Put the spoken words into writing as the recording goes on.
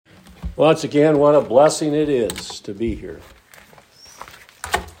Once again, what a blessing it is to be here.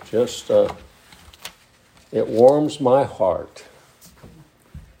 It warms my heart.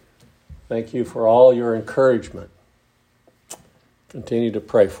 Thank you for all your encouragement. Continue to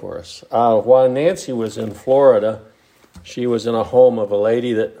pray for us. While Nancy was in Florida, she was in a home of a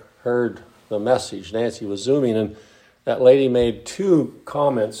lady that heard the message. Nancy was Zooming, and that lady made two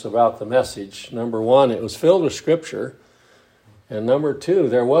comments about the message. Number one, it was filled with Scripture. And number two,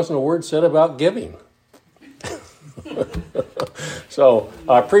 there wasn't a word said about giving. So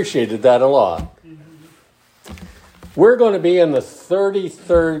I appreciated that a lot. We're going to be in the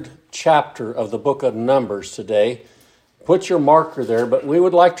 33rd chapter of the book of Numbers today. Put your marker there, but we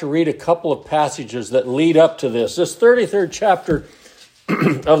would like to read a couple of passages that lead up to this. This 33rd chapter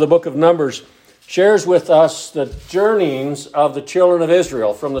of the book of Numbers shares with us the journeyings of the children of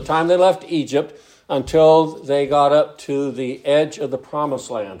Israel from the time they left Egypt until they got up to the edge of the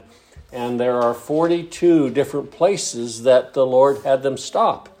promised land. And there are 42 different places that the Lord had them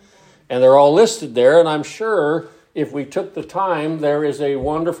stop. And they're all listed there, and I'm sure if we took the time, there is a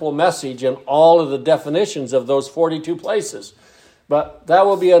wonderful message in all of the definitions of those 42 places. But that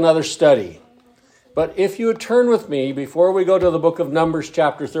will be another study. But if you would turn with me, before we go to the book of Numbers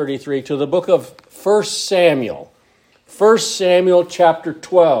chapter 33, to the book of 1 Samuel. 1 Samuel chapter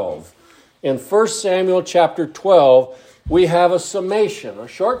 12. In 1 Samuel chapter 12, we have a summation, a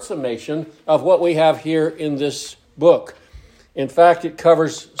short summation of what we have here in this book. In fact, it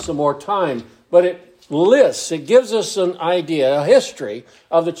covers some more time, but it gives us an idea, a history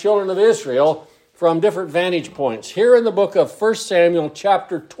of the children of Israel from different vantage points. Here in the book of 1 Samuel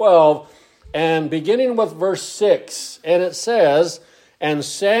chapter 12, and beginning with verse 6, and it says, "And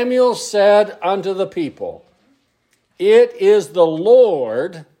Samuel said unto the people, It is the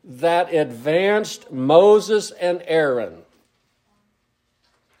Lord that advanced Moses and Aaron."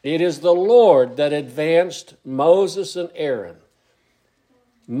 It is the Lord that advanced Moses and Aaron.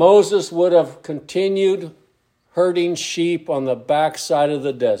 Moses would have continued herding sheep on the backside of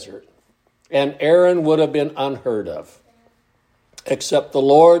the desert, and Aaron would have been unheard of, except the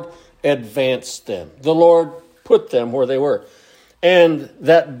Lord advanced them. The Lord put them where they were. "And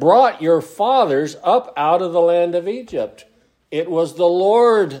that brought your fathers up out of the land of Egypt. It was the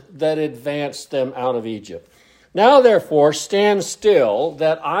Lord that advanced them out of Egypt. Now, therefore, stand still,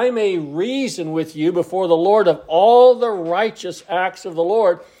 that I may reason with you before the Lord of all the righteous acts of the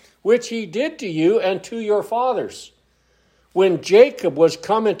Lord, which he did to you and to your fathers. When Jacob was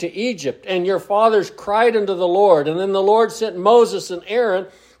come into Egypt, and your fathers cried unto the Lord, and then the Lord sent Moses and Aaron,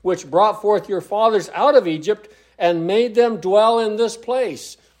 which brought forth your fathers out of Egypt, and made them dwell in this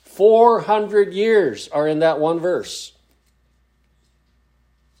place. 400 years are in that one verse.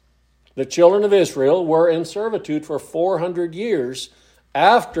 The children of Israel were in servitude for 400 years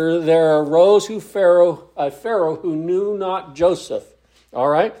after there arose a Pharaoh who knew not Joseph. All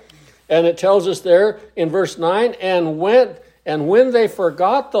right? And it tells us there in verse 9, and when they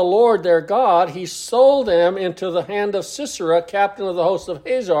forgot the Lord their God, he sold them into the hand of Sisera, captain of the host of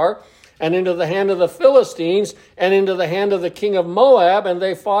Hazar, and into the hand of the Philistines, and into the hand of the king of Moab, and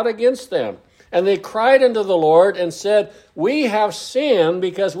they fought against them. And they cried unto the Lord and said, We have sinned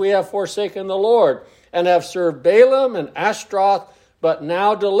because we have forsaken the Lord, and have served Balaam and Ashtaroth, but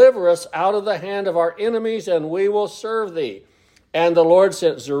now deliver us out of the hand of our enemies, and we will serve thee. And the Lord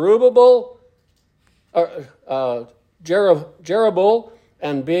sent Jerubbaal,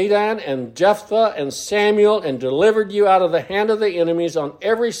 and Bedan, and Jephthah, and Samuel, and delivered you out of the hand of the enemies on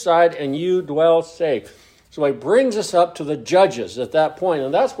every side, and you dwell safe. So he brings us up to the Judges at that point,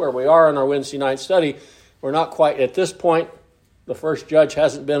 and that's where we are in our Wednesday night study. We're not quite at this point. The first judge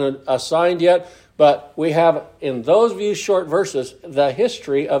hasn't been assigned yet, but we have in those few short verses the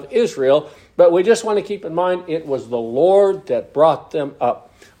history of Israel, but we just want to keep in mind it was the Lord that brought them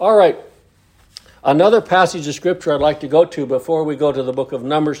up. All right, another passage of Scripture I'd like to go to before we go to the book of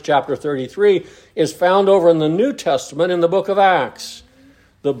Numbers chapter 33 is found over in the New Testament in the book of Acts.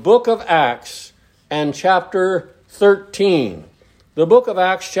 The book of Acts and chapter 13. The book of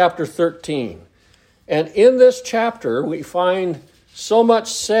Acts chapter 13. And in this chapter we find so much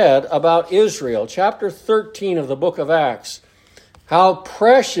said about Israel. Chapter 13 of the book of Acts. How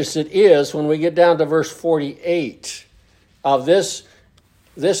precious it is when we get down to verse 48 of this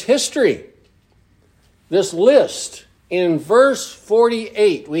history. This list. In verse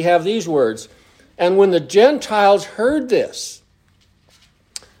 48 we have these words, "And when the Gentiles heard this,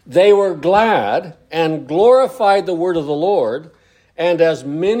 they were glad and glorified the word of the Lord, and as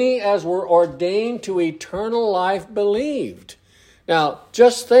many as were ordained to eternal life believed." Now,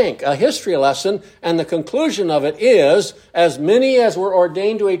 just think, a history lesson, and the conclusion of it is, as many as were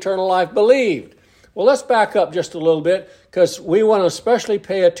ordained to eternal life believed. Well, let's back up just a little bit, because we want to especially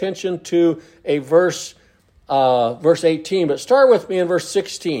pay attention to a verse 18. But start with me in verse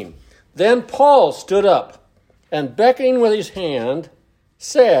 16. Then Paul stood up, and beckoning with his hand,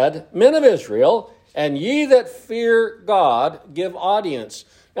 said, Men of Israel, and ye that fear God, give audience.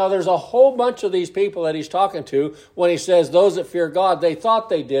 Now, there's a whole bunch of these people that he's talking to when he says those that fear God. They thought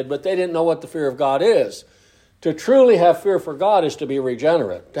they did, but they didn't know what the fear of God is. To truly have fear for God is to be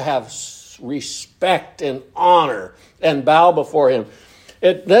regenerate, to have respect and honor and bow before him.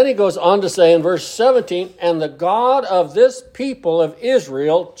 Then he goes on to say in verse 17, And the God of this people of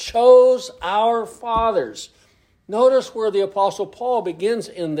Israel chose our fathers. Notice where the Apostle Paul begins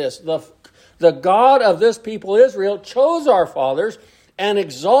in this. The God of this people Israel chose our fathers and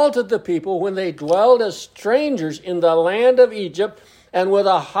exalted the people when they dwelled as strangers in the land of Egypt, and with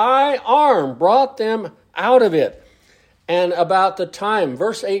a high arm brought them out of it. And about the time,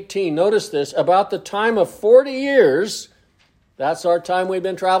 verse 18, notice this, about the time of 40 years, that's our time we've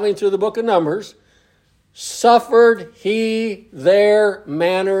been traveling through the book of Numbers, suffered he their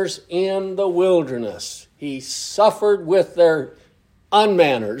manners in the wilderness. He suffered with their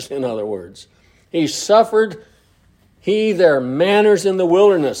unmanners, in other words. He suffered their manners in the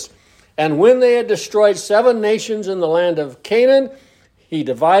wilderness. And when they had destroyed 7 nations in the land of Canaan, he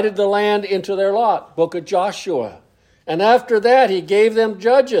divided the land into their lot, book of Joshua. And after that, he gave them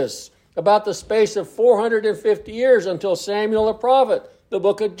judges about the space of 450 years until Samuel the prophet, the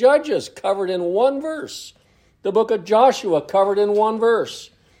book of Judges covered in one verse, the book of Joshua covered in one verse.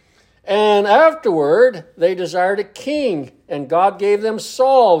 And afterward, they desired a king, and God gave them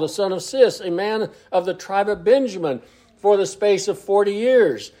Saul, the son of Cis, a man of the tribe of Benjamin, for the space of 40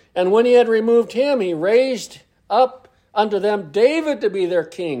 years. And when he had removed him, he raised up unto them David to be their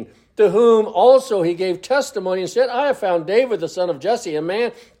king, to whom also he gave testimony and said, I have found David, the son of Jesse, a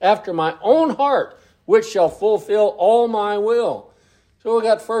man after my own heart, which shall fulfill all my will. So we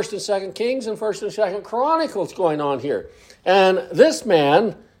got 1st and 2nd Kings and 1st and 2nd Chronicles going on here. And this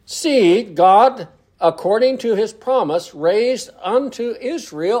man, seed, God, according to his promise, raised unto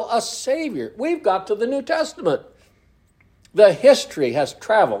Israel a Savior. We've got to the New Testament. The history has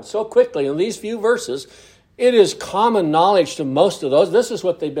traveled so quickly in these few verses. It is common knowledge to most of those. This is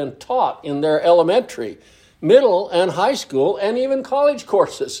what they've been taught in their elementary, middle, and high school, and even college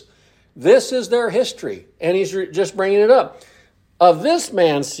courses. This is their history, and he's just bringing it up. Of this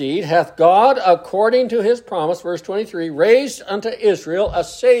man's seed hath God, according to his promise, verse 23, raised unto Israel a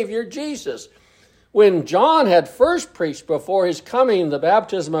Savior, Jesus. When John had first preached before his coming the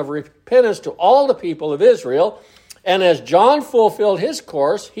baptism of repentance to all the people of Israel, and as John fulfilled his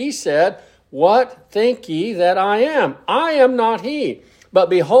course, he said, What think ye that I am? I am not he.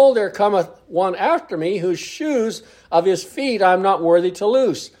 But behold, there cometh one after me, whose shoes of his feet I am not worthy to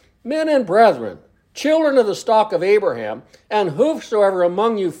loose. Men and brethren, children of the stock of Abraham, and whosoever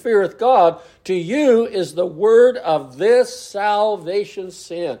among you feareth God, to you is the word of this salvation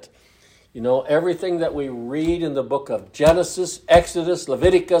sent. You know, everything that we read in the book of Genesis, Exodus,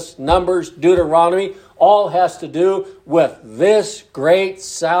 Leviticus, Numbers, Deuteronomy, all has to do with this great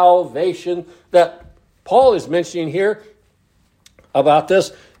salvation that Paul is mentioning here about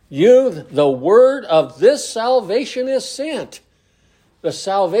this. The word of this salvation is sent. The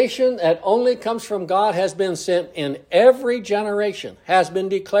salvation that only comes from God has been sent in every generation, has been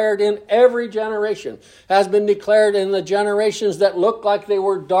declared in every generation, has been declared in the generations that looked like they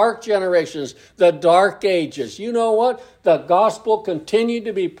were dark generations, the dark ages. You know what? The gospel continued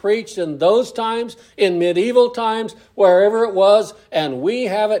to be preached in those times, in medieval times, wherever it was, and we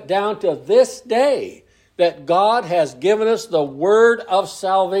have it down to this day that God has given us the word of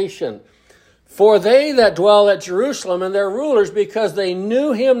salvation. For they that dwell at Jerusalem and their rulers, because they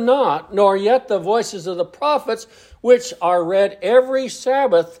knew him not, nor yet the voices of the prophets, which are read every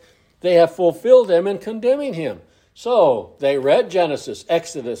Sabbath, they have fulfilled them in condemning him. So they read Genesis,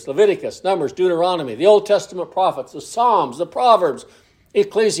 Exodus, Leviticus, Numbers, Deuteronomy, the Old Testament prophets, the Psalms, the Proverbs,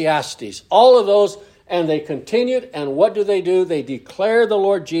 Ecclesiastes, all of those, and they continued, and what do? They declare the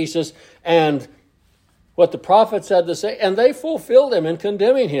Lord Jesus and what the prophets had to say, and they fulfilled them in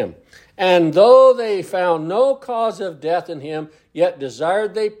condemning him. And though they found no cause of death in him, yet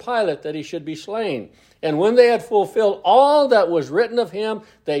desired they Pilate that he should be slain. And when they had fulfilled all that was written of him,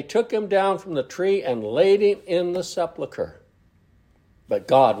 they took him down from the tree and laid him in the sepulchre. But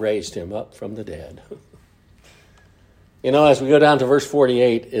God raised him up from the dead. You know, as we go down to verse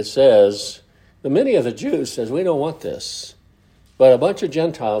 48, it says, many of the Jews says, we don't want this. But a bunch of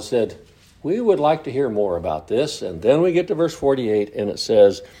Gentiles said, We would like to hear more about this. And then we get to verse 48, and it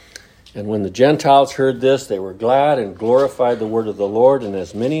says, "And when the Gentiles heard this, they were glad and glorified the word of the Lord, and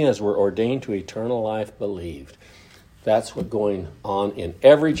as many as were ordained to eternal life believed." That's what's going on in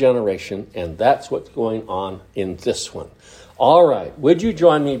every generation, and that's what's going on in this one. All right, would you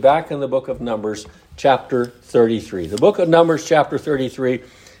join me back in the book of Numbers, chapter 33. The book of Numbers, chapter 33,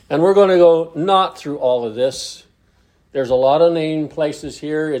 and we're going to go not through all of this. There's a lot of named places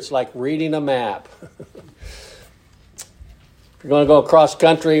here. It's like reading a map. If you're going to go across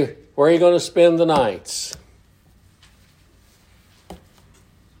country, where are you going to spend the nights?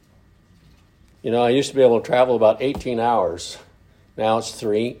 You know, I used to be able to travel about 18 hours. Now it's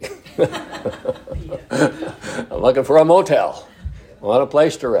 3. I'm looking for a motel. I want a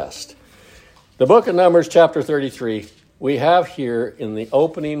place to rest. The book of Numbers, chapter 33, we have here in the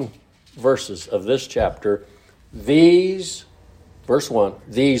opening verses of this chapter, these, verse 1,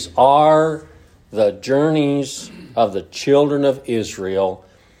 "These are the journeys of the children of Israel,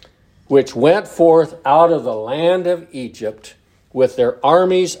 which went forth out of the land of Egypt, with their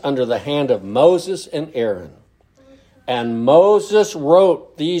armies under the hand of Moses and Aaron. And Moses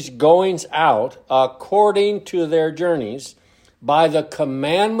wrote these goings out according to their journeys by the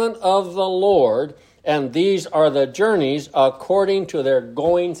commandment of the Lord, and these are the journeys according to their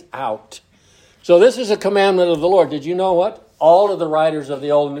goings out." So this is a commandment of the Lord. Did you know what? All of the writers of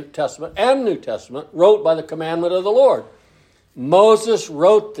the Old Testament and New Testament wrote by the commandment of the Lord. Moses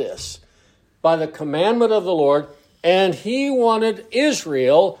wrote this by the commandment of the Lord, and he wanted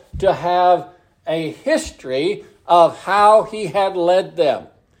Israel to have a history of how he had led them.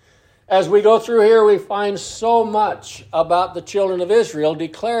 As we go through here, we find so much about the children of Israel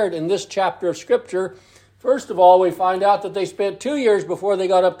declared in this chapter of Scripture. First of all, we find out that they spent 2 years before they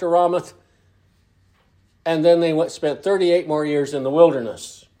got up to Ramoth, and then they spent 38 more years in the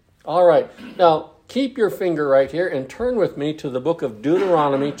wilderness. All right, now keep your finger right here and turn with me to the book of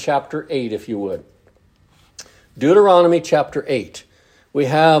Deuteronomy chapter 8, if you would. Deuteronomy chapter 8. We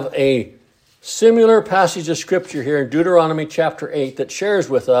have a similar passage of Scripture here in Deuteronomy chapter 8 that shares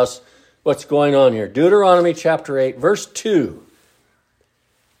with us what's going on here. Deuteronomy chapter 8, verse 2.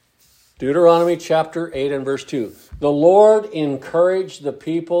 Deuteronomy chapter 8 and verse 2. "The Lord encouraged the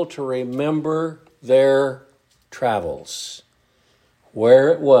people to remember their travels," where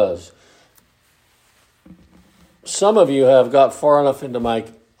it was. Some of you have got far enough into my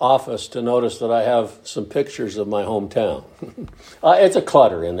office to notice that I have some pictures of my hometown. It's a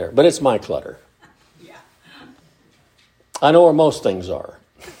clutter in there, but it's my clutter. Yeah. I know where most things are.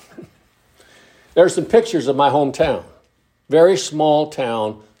 There's some pictures of my hometown. Very small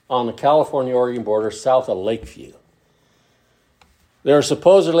town on the California-Oregon border south of Lakeview. There are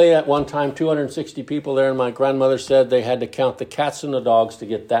supposedly at one time 260 people there, and my grandmother said they had to count the cats and the dogs to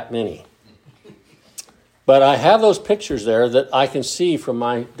get that many. But I have those pictures there that I can see from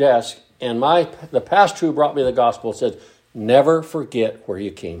my desk, and the pastor who brought me the gospel said, "Never forget where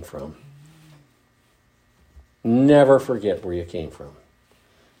you came from. Never forget where you came from."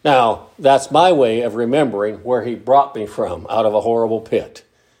 Now, that's my way of remembering where he brought me from out of a horrible pit.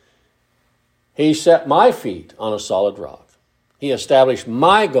 He set my feet on a solid rock. He established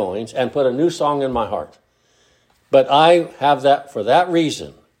my goings and put a new song in my heart. But I have that for that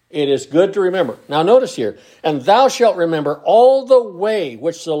reason. It is good to remember. Now notice here, "And thou shalt remember all the way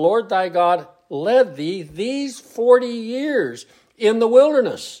which the Lord thy God led thee these 40 years in the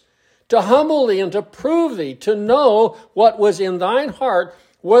wilderness, to humble thee and to prove thee, to know what was in thine heart,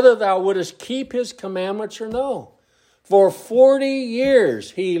 whether thou wouldest keep his commandments or no. For 40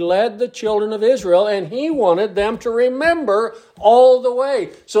 years he led the children of Israel, and he wanted them to remember all the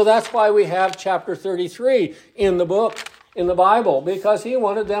way." So that's why we have chapter 33 in the book, in the Bible, because he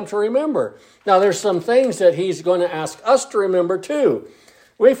wanted them to remember. Now there's some things that he's going to ask us to remember too.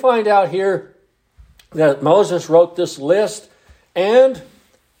 We find out here that Moses wrote this list, and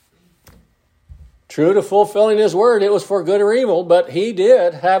true to fulfilling his word, it was for good or evil, but he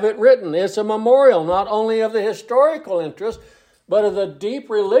did have it written. It's a memorial not only of the historical interest, but of the deep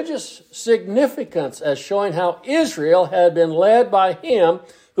religious significance as showing how Israel had been led by him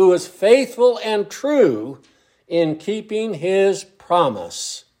who was faithful and true in keeping his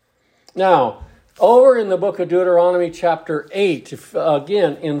promise. Now, over in the book of Deuteronomy chapter 8,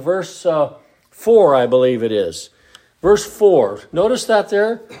 again in verse 4, I believe it is. Verse 4, notice that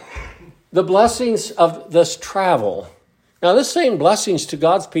there? The blessings of this travel. Now, this saying blessings to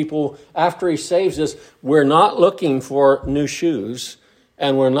God's people after he saves us, we're not looking for new shoes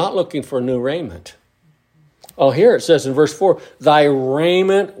and we're not looking for new raiment. Oh, here it says in verse 4, "Thy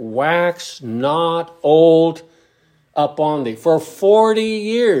raiment wax not old up on thee. For 40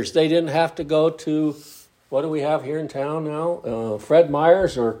 years, they didn't have to go to, what do we have here in town now? Fred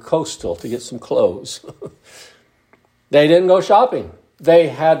Meyer's or Coastal to get some clothes. They didn't go shopping. They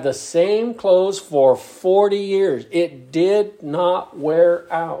had the same clothes for 40 years. It did not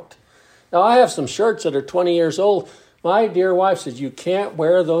wear out. Now, I have some shirts that are 20 years old. My dear wife says, you can't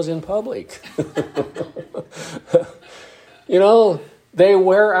wear those in public. They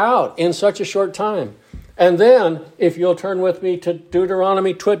wear out in such a short time. And then, if you'll turn with me to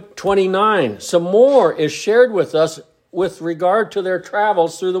Deuteronomy 29, some more is shared with us with regard to their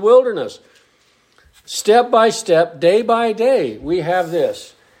travels through the wilderness. Step by step, day by day, we have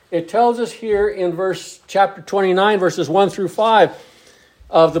this. It tells us here in chapter 29, verses 1 through 5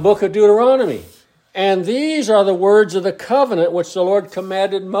 of the book of Deuteronomy. And these are the words of the covenant which the Lord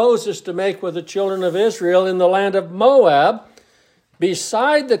commanded Moses to make with the children of Israel in the land of Moab,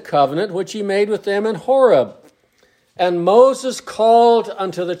 beside the covenant which he made with them in Horeb. And Moses called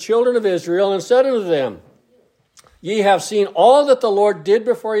unto the children of Israel and said unto them, Ye have seen all that the Lord did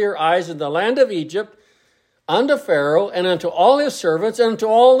before your eyes in the land of Egypt, unto Pharaoh, and unto all his servants, and unto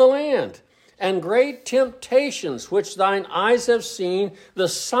all the land, and great temptations which thine eyes have seen, the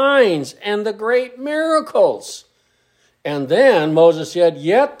signs and the great miracles. And then Moses said,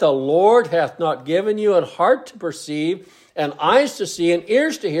 Yet the Lord hath not given you an heart to perceive, and eyes to see, and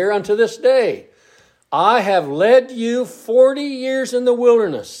ears to hear unto this day. I have led you 40 years in the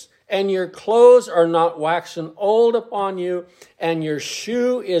wilderness, and your clothes are not waxen old upon you, and your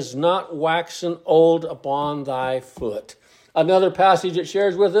shoe is not waxen old upon thy foot. Another passage that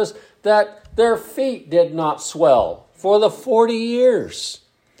shares with us that their feet did not swell for the 40 years.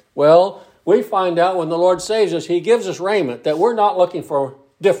 Well, we find out when the Lord saves us, he gives us raiment, that we're not looking for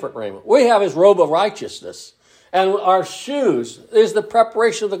different raiment. We have his robe of righteousness. And our shoes is the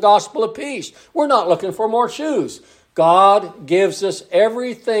preparation of the gospel of peace. We're not looking for more shoes. God gives us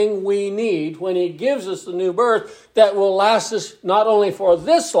everything we need when he gives us the new birth that will last us not only for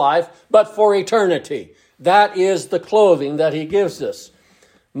this life, but for eternity. That is the clothing that he gives us.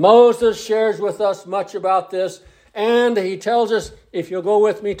 Moses shares with us much about this, and he tells us, if you'll go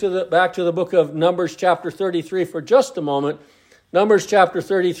with me back to the book of Numbers chapter 33 for just a moment, Numbers chapter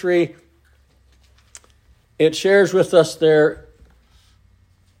 33, it shares with us there,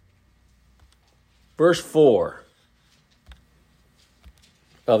 verse 4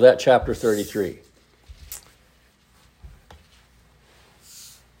 of that chapter 33.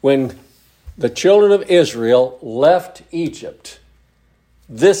 When the children of Israel left Egypt,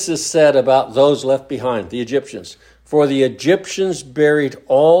 this is said about those left behind, the Egyptians. For the Egyptians buried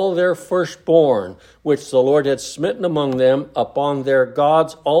all their firstborn, which the Lord had smitten among them, upon their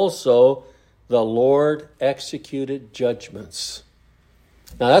gods also the Lord executed judgments.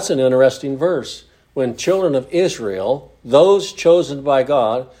 Now that's an interesting verse. When children of Israel, those chosen by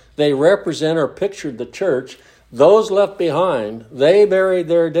God, they represent or pictured the church. Those left behind, they buried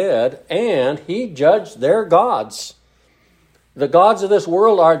their dead, and he judged their gods. The gods of this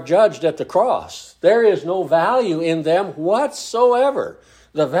world are judged at the cross. There is no value in them whatsoever.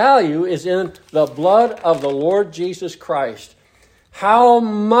 The value is in the blood of the Lord Jesus Christ. How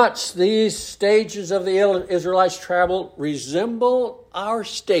much these stages of the Israelites traveled resemble our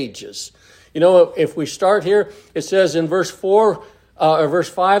stages. If we start here, it says in verse 5,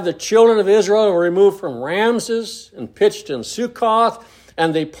 the children of Israel were removed from Ramses and pitched in Succoth,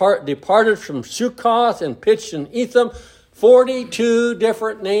 and they departed from Succoth and pitched in Etham. 42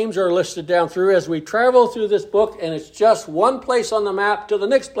 different names are listed down through as we travel through this book, and it's just one place on the map to the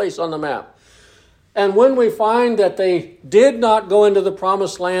next place on the map. And when we find that they did not go into the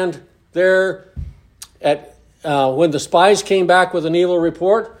promised land there when the spies came back with an evil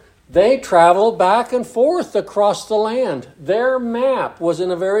report, they traveled back and forth across the land. Their map was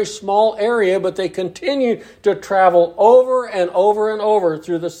in a very small area, but they continued to travel over and over and over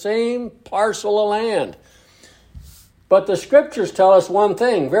through the same parcel of land. But the scriptures tell us one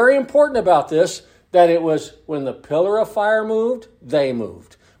thing, very important about this, that it was when the pillar of fire moved, they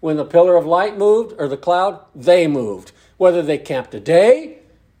moved. When the pillar of light moved, or the cloud, they moved. Whether they camped a day,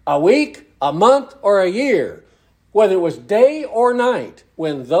 a week, a month, or a year. Whether it was day or night,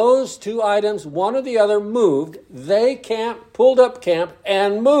 when those two items, one or the other, moved, they pulled up camp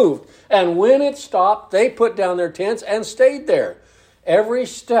and moved. And when it stopped, they put down their tents and stayed there. Every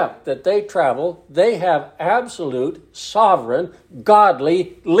step that they travel, they have absolute, sovereign,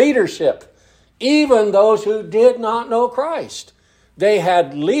 godly leadership. Even those who did not know Christ. They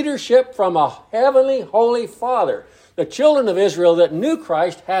had leadership from a heavenly, holy Father. The children of Israel that knew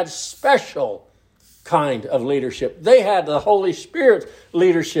Christ had special kind of leadership. They had the Holy Spirit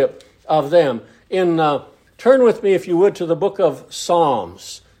leadership of them. In Turn with me, if you would, to the book of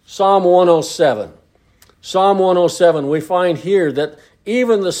Psalms, Psalm 107. Psalm 107, we find here that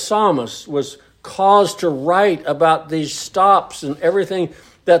even the psalmist was caused to write about these stops and everything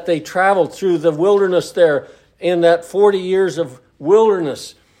that they traveled through the wilderness there in that 40 years of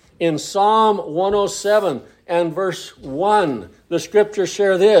wilderness. In Psalm 107 and verse 1, the scriptures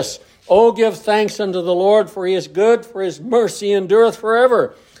share this: "Oh, give thanks unto the Lord, for he is good, for his mercy endureth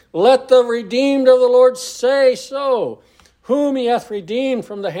forever. Let the redeemed of the Lord say so, whom he hath redeemed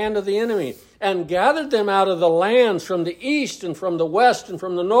from the hand of the enemy, and gathered them out of the lands from the east and from the west and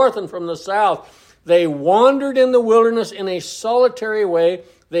from the north and from the south. They wandered in the wilderness in a solitary way.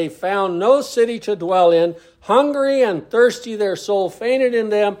 They found no city to dwell in. Hungry and thirsty, their soul fainted in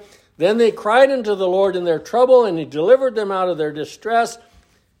them. Then they cried unto the Lord in their trouble, and he delivered them out of their distress."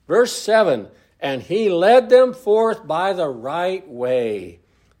 Verse 7, "And he led them forth by the right way,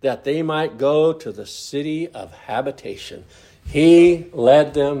 that they might go to the city of habitation." He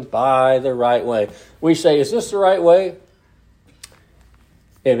led them by the right way. We say, is this the right way?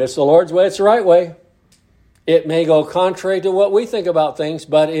 If it's the Lord's way, it's the right way. It may go contrary to what we think about things,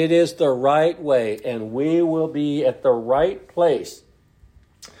 but it is the right way, and we will be at the right place.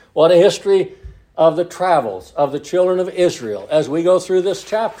 What a history of the travels of the children of Israel as we go through this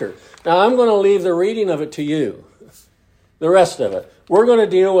chapter. Now, I'm going to leave the reading of it to you, the rest of it. We're going to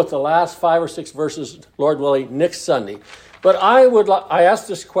deal with the last 5 or 6 verses, Lord willing, next Sunday. But I ask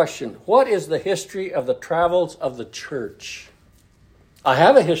this question: what is the history of the travels of the church? I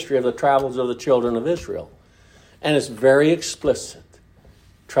have a history of the travels of the children of Israel, and it's very explicit.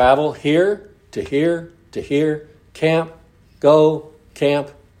 Travel here to here to here, camp, go,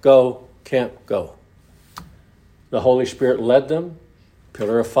 camp, go, camp, go. The Holy Spirit led them,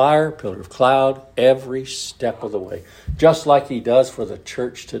 pillar of fire, pillar of cloud, every step of the way, just like he does for the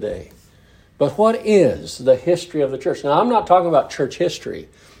church today. But what is the history of the church? Now, I'm not talking about church history.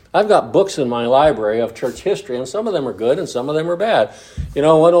 I've got books in my library of church history, and some of them are good and some of them are bad. You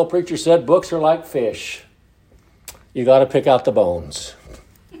know, one old preacher said, books are like fish. You got to pick out the bones.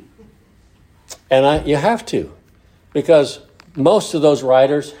 And you have to, because most of those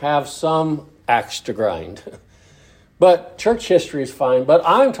writers have some axe to grind. But church history is fine, but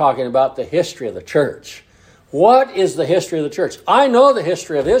I'm talking about the history of the church. What is the history of the church? I know the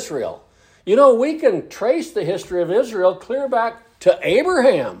history of Israel. You know, we can trace the history of Israel clear back to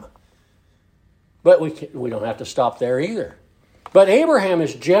Abraham. But we don't have to stop there either. But Abraham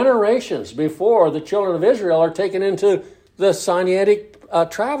is generations before the children of Israel are taken into the Sinaitic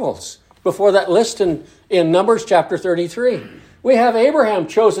travels, before that list in Numbers chapter 33. We have Abraham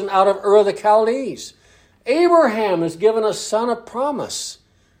chosen out of Ur of the Chaldees. Abraham is given a son of promise.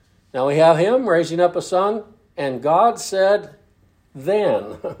 Now we have him raising up a son, and God said,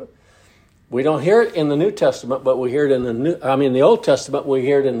 then. We don't hear it in the New Testament, but we hear it in the Old Testament, we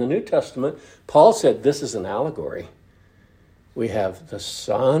hear it in the New Testament. Paul said this is an allegory. We have the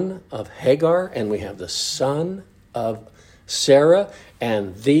son of Hagar, and we have the son of Sarah,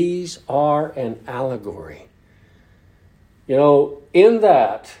 and these are an allegory. You know, in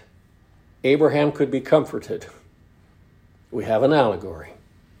that, Abraham could be comforted. We have an allegory.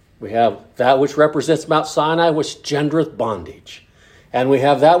 We have that which represents Mount Sinai, which gendereth bondage. And we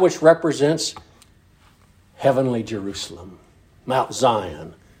have that which represents heavenly Jerusalem, Mount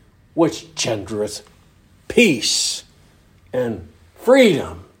Zion, which gendereth peace and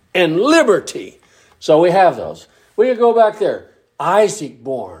freedom and liberty. So we have those. We could go back there. Isaac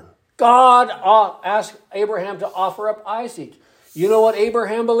born. God asked Abraham to offer up Isaac. You know what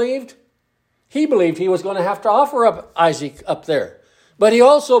Abraham believed? He believed he was going to have to offer up Isaac up there. But he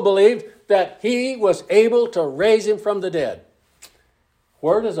also believed that he was able to raise him from the dead.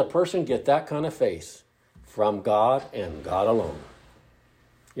 Where does a person get that kind of faith? From God and God alone.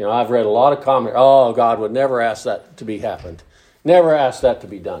 You know, I've read a lot of comments. Oh, God would never ask that to be happened. Never asked that to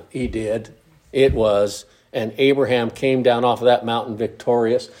be done. He did. It was. And Abraham came down off of that mountain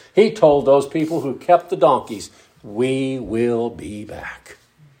victorious. He told those people who kept the donkeys, we will be back.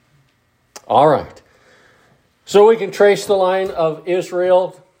 All right. So we can trace the line of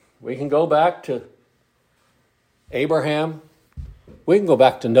Israel. We can go back to Abraham. We can go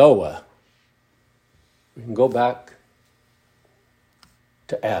back to Noah. We can go back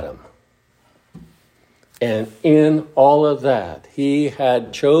to Adam. And in all of that, he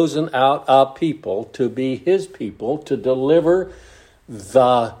had chosen out a people to be his people, to deliver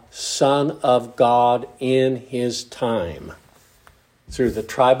the Son of God in his time through the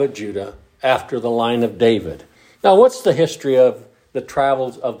tribe of Judah after the line of David. Now, what's the history of the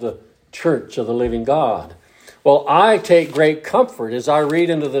travels of the church of the living God? Well, I take great comfort as I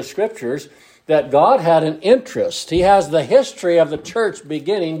read into the scriptures that God had an interest. He has the history of the church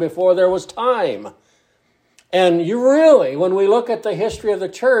beginning before there was time. And you really, when we look at the history of the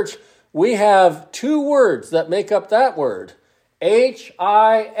church, we have two words that make up that word.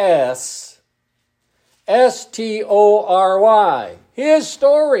 H-I-S-S-T-O-R-Y. His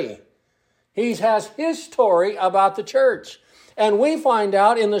story. He has his story about the church. And we find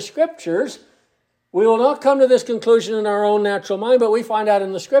out in the Scriptures, we will not come to this conclusion in our own natural mind, but we find out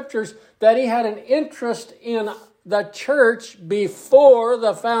in the Scriptures that he had an interest in the church before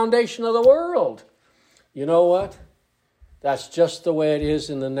the foundation of the world. You know what? That's just the way it is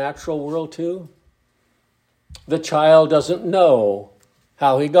in the natural world too. The child doesn't know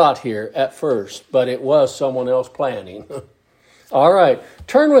how he got here at first, but it was someone else planning. All right,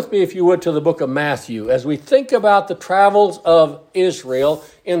 turn with me, if you would, to the book of Matthew. As we think about the travels of Israel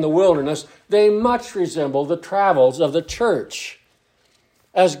in the wilderness, they much resemble the travels of the church.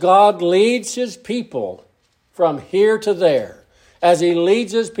 As God leads his people from here to there, as he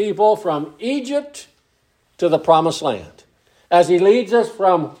leads his people from Egypt to the promised land, as he leads us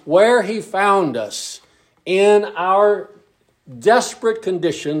from where he found us in our desperate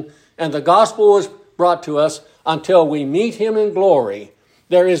condition, and the gospel was brought to us until we meet him in glory.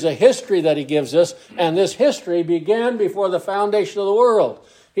 There is a history that he gives us, and this history began before the foundation of the world.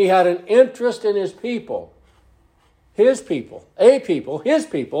 He had an interest in his people, his people,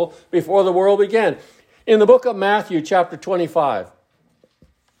 before the world began. In the book of Matthew, chapter 25,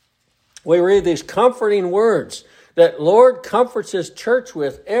 we read these comforting words that Lord comforts his church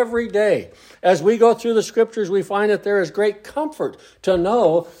with every day. As we go through the Scriptures, we find that there is great comfort to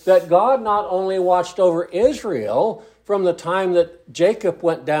know that God not only watched over Israel from the time that Jacob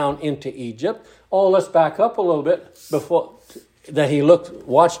went down into Egypt. Oh, let's back up a little bit before that he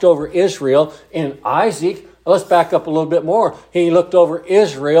watched over Israel in Isaac. Let's back up a little bit more. He looked over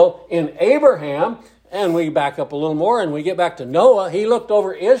Israel in Abraham. And we back up a little more and we get back to Noah. He looked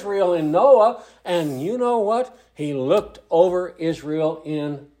over Israel in Noah. And you know what? He looked over Israel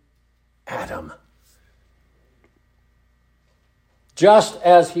in Adam. Just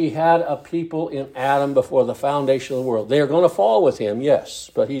as he had a people in Adam before the foundation of the world. They are going to fall with him,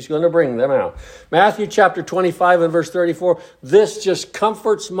 yes, but he's going to bring them out. Matthew chapter 25 and verse 34, this just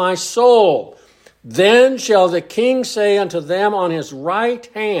comforts my soul. Then shall the king say unto them on his right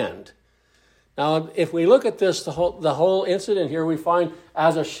hand. Now, if we look at this, the whole incident here, we find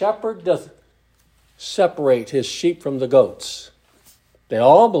as a shepherd doth separate his sheep from the goats. They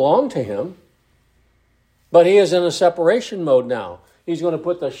all belong to him, but he is in a separation mode now. He's going to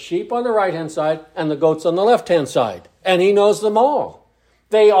put the sheep on the right-hand side and the goats on the left-hand side, and he knows them all.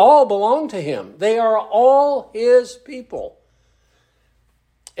 They all belong to him. They are all his people.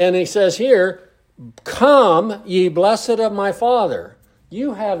 And he says here, come, ye blessed of my Father.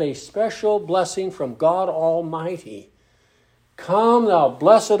 You have a special blessing from God Almighty. Come, thou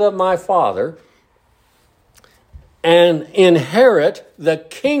blessed of my Father, and inherit the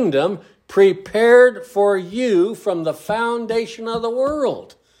kingdom prepared for you from the foundation of the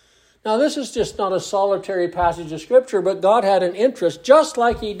world. Now, this is just not a solitary passage of Scripture, but God had an interest, just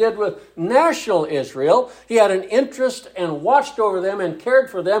like he did with national Israel. He had an interest and watched over them and cared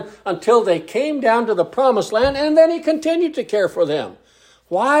for them until they came down to the promised land, and then he continued to care for them.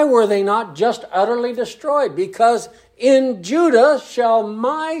 Why were they not just utterly destroyed? Because in Judah shall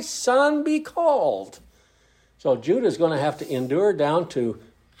my son be called. So Judah is going to have to endure down to,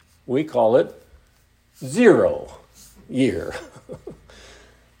 we call it, 0 year.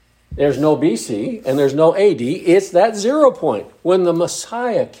 There's no BC and there's no AD. It's that 0 point when the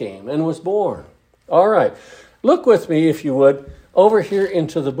Messiah came and was born. All right. Look with me, if you would, over here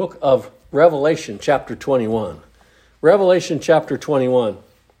into the book of Revelation chapter 21. Revelation chapter 21.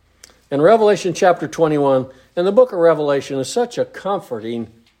 And Revelation chapter 21, and the book of Revelation is such a comforting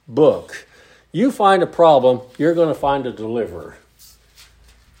book. You find a problem, you're going to find a deliverer.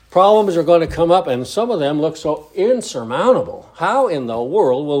 Problems are going to come up, and some of them look so insurmountable. How in the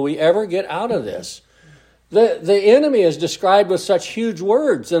world will we ever get out of this? The enemy is described with such huge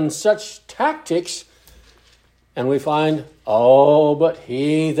words and such tactics, and we find, oh, but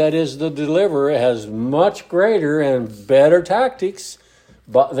he that is the deliverer has much greater and better tactics.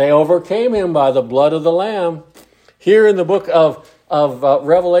 But they overcame him by the blood of the Lamb. Here in the book of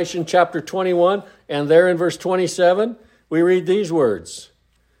Revelation chapter 21, and there in verse 27, we read these words.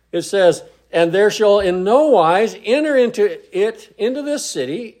 It says, and there shall in no wise enter into this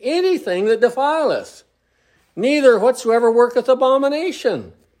city, anything that defileth, neither whatsoever worketh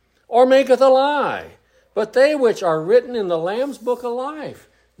abomination, or maketh a lie, but they which are written in the Lamb's book of life.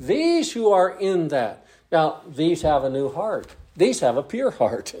 These who are in that. Now, these have a new heart. These have a pure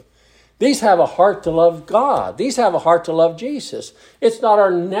heart. These have a heart to love God. These have a heart to love Jesus. It's not our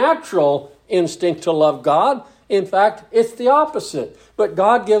natural instinct to love God. In fact, it's the opposite. But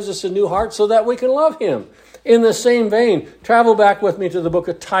God gives us a new heart so that we can love him. In the same vein, travel back with me to the book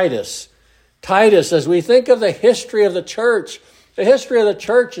of Titus. Titus, as we think of the history of the church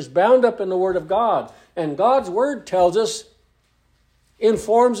is bound up in the Word of God. And God's Word tells us,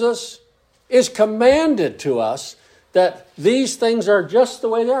 informs us, is commanded to us that these things are just the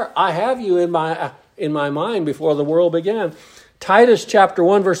way they are. I have you in my mind before the world began. Titus chapter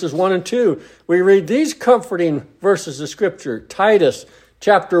 1, verses 1 and 2. We read these comforting verses of Scripture. Titus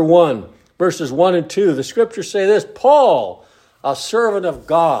chapter 1, verses 1 and 2. The Scriptures say this: Paul, a servant of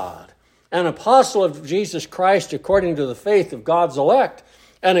God, an apostle of Jesus Christ according to the faith of God's elect,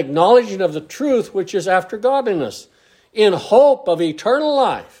 and acknowledging of the truth which is after godliness, in hope of eternal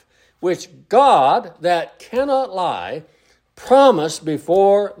life, which God, that cannot lie, promised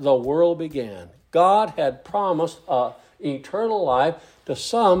before the world began. God had promised eternal life to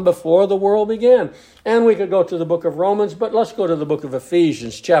some before the world began. And we could go to the book of Romans, but let's go to the book of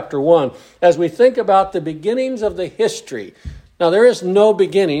Ephesians, chapter 1, as we think about the beginnings of the history. Now, there is no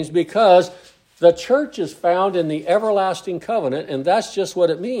beginnings because the church is found in the everlasting covenant, and that's just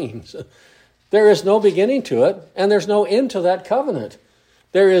what it means. There is no beginning to it, and there's no end to that covenant.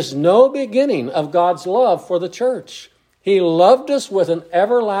 There is no beginning of God's love for the church. He loved us with an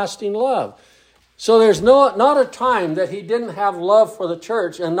everlasting love. So there's not a time that he didn't have love for the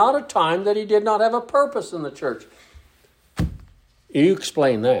church, and not a time that he did not have a purpose in the church. You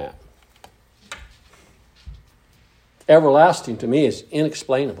explain that. Everlasting to me is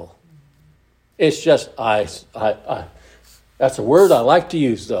inexplainable. It's just, that's a word I like to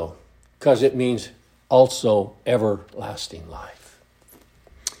use though, because it means also everlasting life.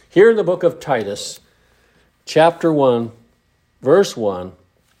 Here in the book of Titus, chapter 1, verse 1,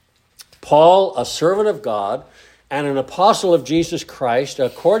 Paul, a servant of God and an apostle of Jesus Christ,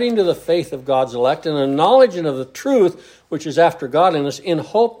 according to the faith of God's elect and a knowledge of the truth which is after godliness, in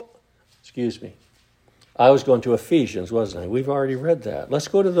hope, I was going to Ephesians, wasn't I? We've already read that. Let's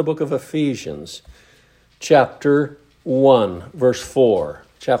go to the book of Ephesians, chapter 1, verse 4.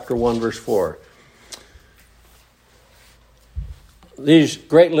 Chapter 1, verse 4. These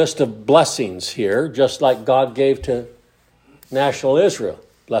great list of blessings here, just like God gave to national Israel.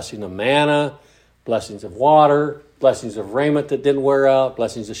 Blessing of manna, blessings of water, blessings of raiment that didn't wear out,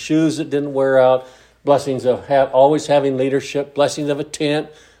 blessings of shoes that didn't wear out, blessings of always having leadership, blessings of a tent,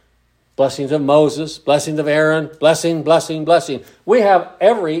 blessings of Moses, blessings of Aaron, blessing. We have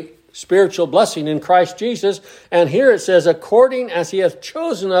every spiritual blessing in Christ Jesus. And here it says, according as he hath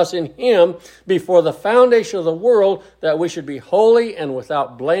chosen us in him before the foundation of the world, that we should be holy and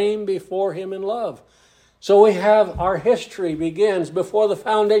without blame before him in love. So we have our history begins before the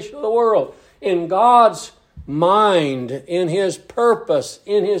foundation of the world. In God's mind, in his purpose,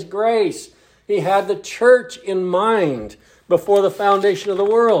 in his grace, he had the church in mind before the foundation of the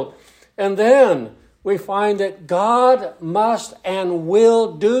world. And then we find that God must and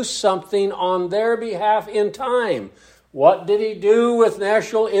will do something on their behalf in time. What did he do with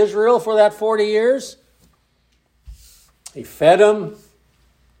national Israel for that 40 years? He fed them,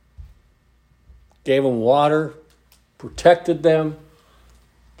 gave them water, protected them,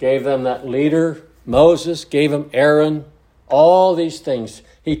 gave them that leader, Moses, gave them Aaron, all these things.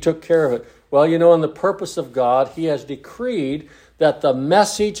 He took care of it. Well, in the purpose of God, he has decreed that the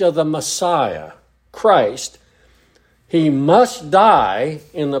message of the Messiah, Christ, he must die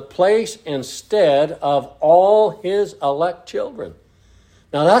in the place instead of all his elect children.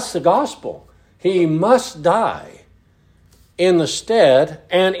 Now that's the gospel. He must die in the stead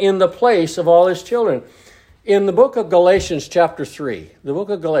and in the place of all his children. In the book of Galatians chapter 3, the book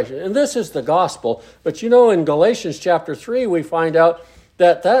of Galatians, and this is the gospel, but in Galatians chapter 3 we find out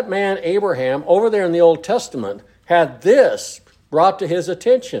that man Abraham over there in the Old Testament had this brought to his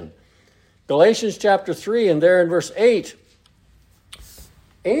attention. Galatians chapter 3 and there in verse 8,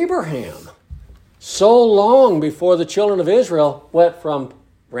 Abraham, so long before the children of Israel went from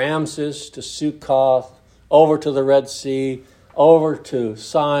Ramses to Sukkoth, over to the Red Sea, over to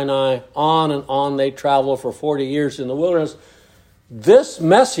Sinai, on they travel for 40 years in the wilderness. This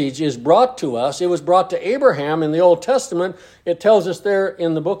message is brought to us. It was brought to Abraham in the Old Testament. It tells us there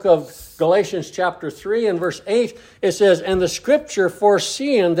in the book of Galatians chapter 3 and verse 8, it says, and the scripture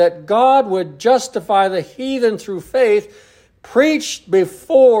foreseeing that God would justify the heathen through faith, preached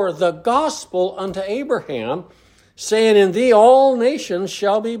before the gospel unto Abraham, saying, in thee all nations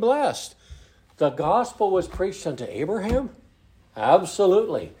shall be blessed. The gospel was preached unto Abraham?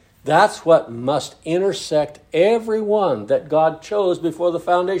 Absolutely. That's what must intersect everyone that God chose before the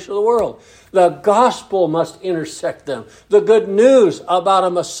foundation of the world. The gospel must intersect them. The good news about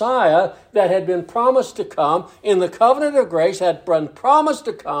a Messiah that had been promised to come in the covenant of grace, had been promised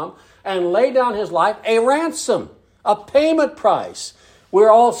to come and lay down his life, a ransom, a payment price.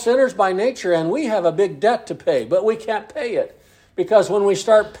 We're all sinners by nature, and we have a big debt to pay, but we can't pay it. Because when we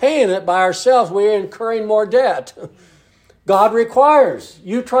start paying it by ourselves, we're incurring more debt. God requires.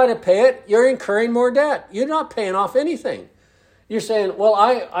 You try to pay it, you're incurring more debt. You're not paying off anything. You're saying, well,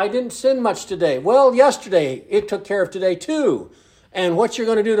 I didn't sin much today. Well, yesterday, it took care of today too. And what you're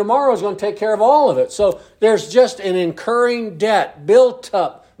going to do tomorrow is going to take care of all of it. So there's just an incurring debt built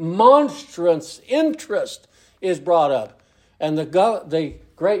up. Monstrous interest is brought up. And the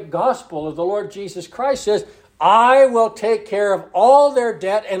great gospel of the Lord Jesus Christ says, I will take care of all their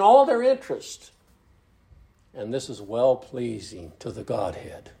debt and all their interest. And this is well-pleasing to the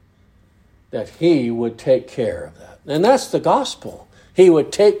Godhead, that he would take care of that. And that's the gospel. He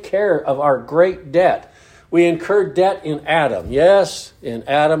would take care of our great debt. We incurred debt in Adam. Yes, in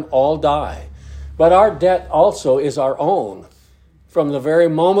Adam all die. But our debt also is our own. From the very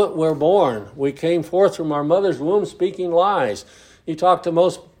moment we're born, we came forth from our mother's womb speaking lies. You talk to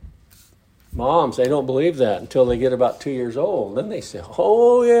most moms, they don't believe that until they get about 2 years old. Then they say,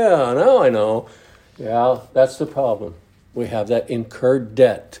 oh yeah, now I know. Yeah, that's the problem. We have that incurred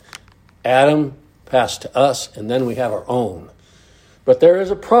debt. Adam passed to us, and then we have our own. But there is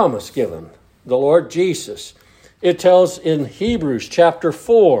a promise given, the Lord Jesus. It tells in Hebrews chapter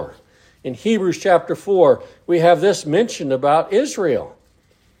 4. In Hebrews chapter 4, we have this mentioned about Israel.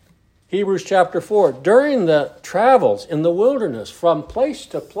 Hebrews chapter 4. During the travels in the wilderness from place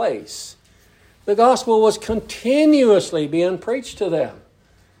to place, the gospel was continuously being preached to them.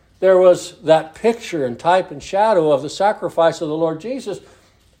 There was that picture and type and shadow of the sacrifice of the Lord Jesus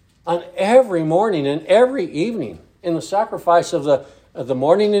on every morning and every evening in the sacrifice of the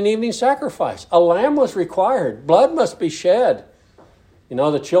morning and evening sacrifice. A lamb was required. Blood must be shed. You know,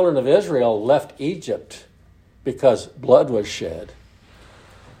 the children of Israel left Egypt because blood was shed.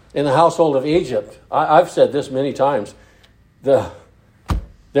 In the household of Egypt, I've said this many times, there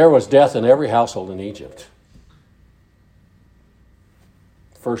was death in every household in Egypt.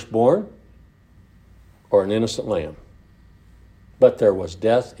 Firstborn or an innocent lamb. But there was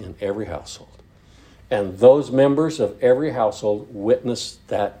death in every household. And those members of every household witnessed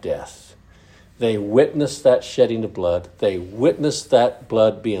that death. They witnessed that shedding of blood. They witnessed that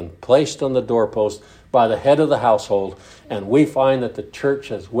blood being placed on the doorpost by the head of the household. And we find that the church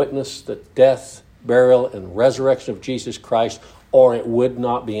has witnessed the death, burial, and resurrection of Jesus Christ, or it would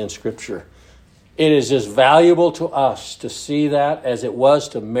not be in Scripture. It is as valuable to us to see that as it was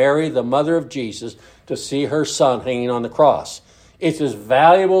to Mary, the mother of Jesus, to see her son hanging on the cross. It's as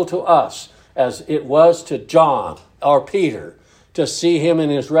valuable to us as it was to John or Peter to see him in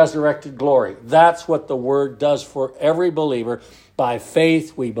his resurrected glory. That's what the Word does for every believer. By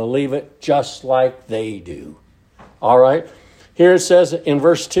faith, we believe it just like they do. All right? Here it says in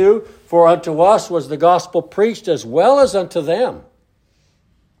verse 2, for unto us was the gospel preached as well as unto them.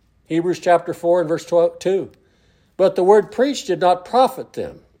 Hebrews chapter 4 and verse 2. But the word preached did not profit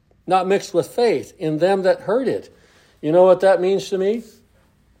them, not mixed with faith in them that heard it. You know what that means to me?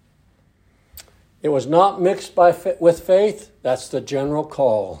 It was not mixed with faith. That's the general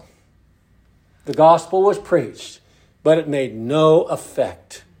call. The gospel was preached, but it made no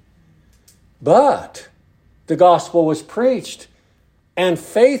effect. But the gospel was preached and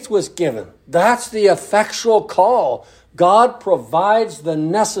faith was given. That's the effectual call. God provides the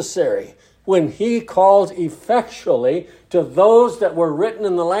necessary when he called effectually to those that were written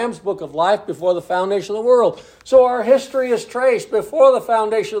in the Lamb's Book of Life before the foundation of the world. So our history is traced before the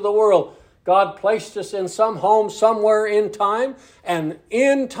foundation of the world. God placed us in some home somewhere in time, and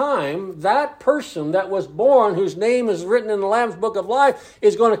in time, that person that was born, whose name is written in the Lamb's Book of Life,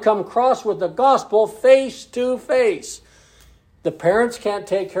 is going to come across with the gospel face to face. The parents can't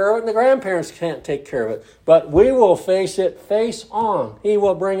take care of it, and the grandparents can't take care of it. But we will face it face on. He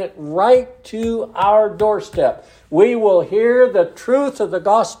will bring it right to our doorstep. We will hear the truth of the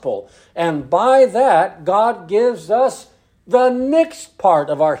gospel. And by that, God gives us the next part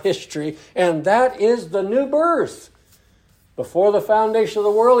of our history, and that is the new birth. Before the foundation of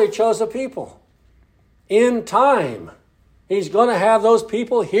the world, he chose a people. In time, he's going to have those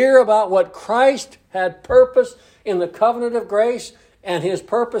people hear about what Christ had purposed in the covenant of grace, and his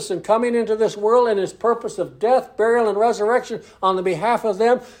purpose in coming into this world, and his purpose of death, burial, and resurrection on the behalf of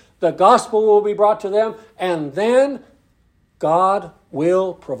them. The gospel will be brought to them, and then God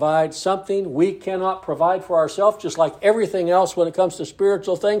will provide something we cannot provide for ourselves, just like everything else when it comes to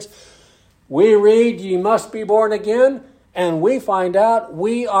spiritual things. We read, "You must be born again," and we find out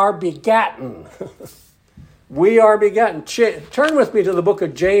we are begotten. We are begotten. Turn with me to the book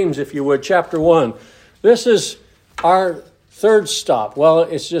of James, if you would, chapter 1. This is our third stop. Well,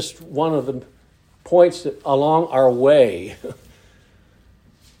 it's just one of the points along our way.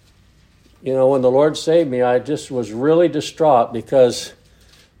 You know, when the Lord saved me, I just was really distraught because,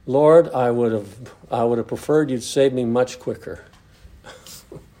 Lord, I would have preferred you'd save me much quicker.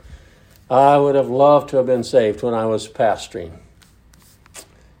 I would have loved to have been saved when I was pastoring.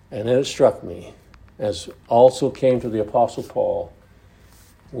 And it struck me, as also came to the Apostle Paul,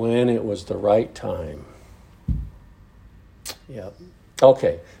 when it was the right time. Yep.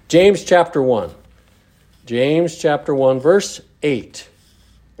 Okay. James chapter 1. James chapter 1, verse 8.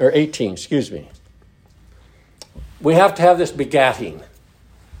 Or 18, excuse me. We have to have this begatting.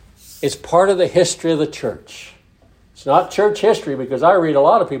 It's part of the history of the church. It's not church history because I read a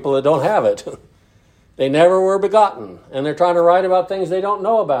lot of people that don't have it. They never were begotten, and they're trying to write about things they don't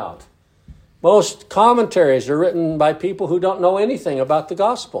know about. Most commentaries are written by people who don't know anything about the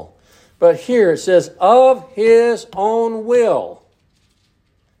gospel. But here it says, "Of his own will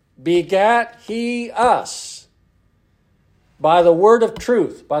begat he us by the word of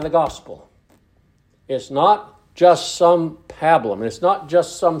truth," by the gospel. It's not just some pablum. It's not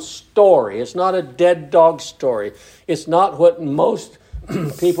just some story. It's not a dead dog story. It's not what most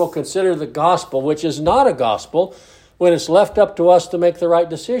people consider the gospel, which is not a gospel when it's left up to us to make the right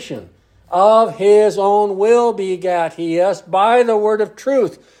decision. "Of his own will begat he us by the word of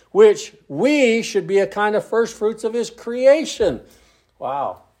truth, which we should be a kind of first fruits of his creation."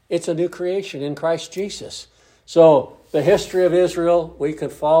 Wow. It's a new creation in Christ Jesus. So the history of Israel, we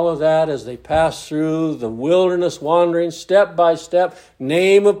could follow that as they pass through the wilderness wandering step by step,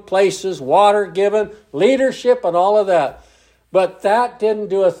 name of places, water given, leadership, and all of that. But that didn't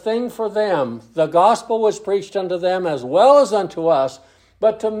do a thing for them. The gospel was preached unto them as well as unto us.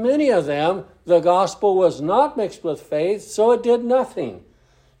 But to many of them, the gospel was not mixed with faith, so it did nothing.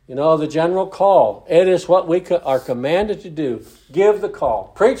 You know, the general call, it is what we are commanded to do. Give the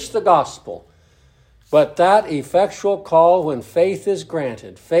call. Preach the gospel. But that effectual call, when faith is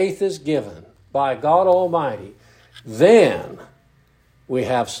granted, faith is given by God Almighty, then we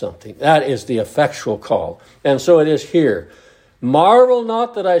have something. That is the effectual call. And so it is here. "Marvel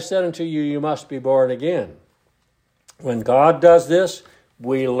not that I said unto you, you must be born again." When God does this,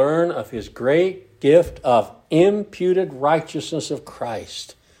 we learn of his great gift of imputed righteousness of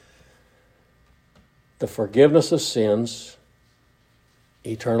Christ. The forgiveness of sins,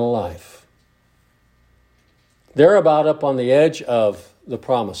 eternal life. They're about up on the edge of the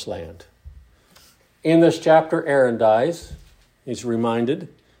promised land. In this chapter, Aaron dies. He's reminded.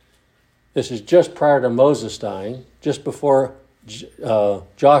 This is just prior to Moses dying, just before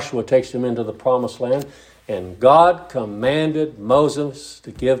Joshua takes them into the promised land. And God commanded Moses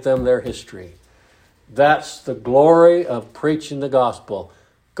to give them their history. That's the glory of preaching the gospel.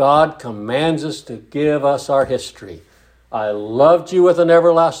 God commands us to give us our history. "I loved you with an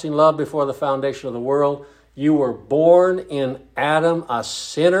everlasting love before the foundation of the world." You were born in Adam a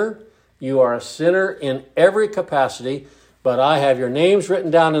sinner. You are a sinner in every capacity, but I have your names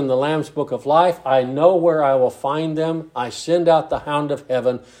written down in the Lamb's Book of Life. I know where I will find them. I send out the hound of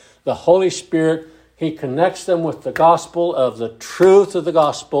heaven, the Holy Spirit. He connects them with the gospel of the truth of the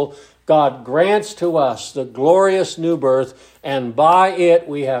gospel. God grants to us the glorious new birth, and by it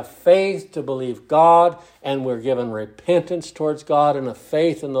we have faith to believe God, and we're given repentance towards God and a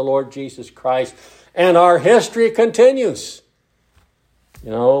faith in the Lord Jesus Christ. And our history continues.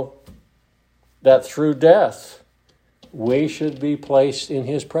 You know, that through death, we should be placed in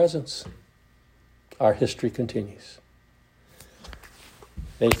his presence. Our history continues.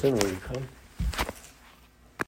 Nathan, will you come?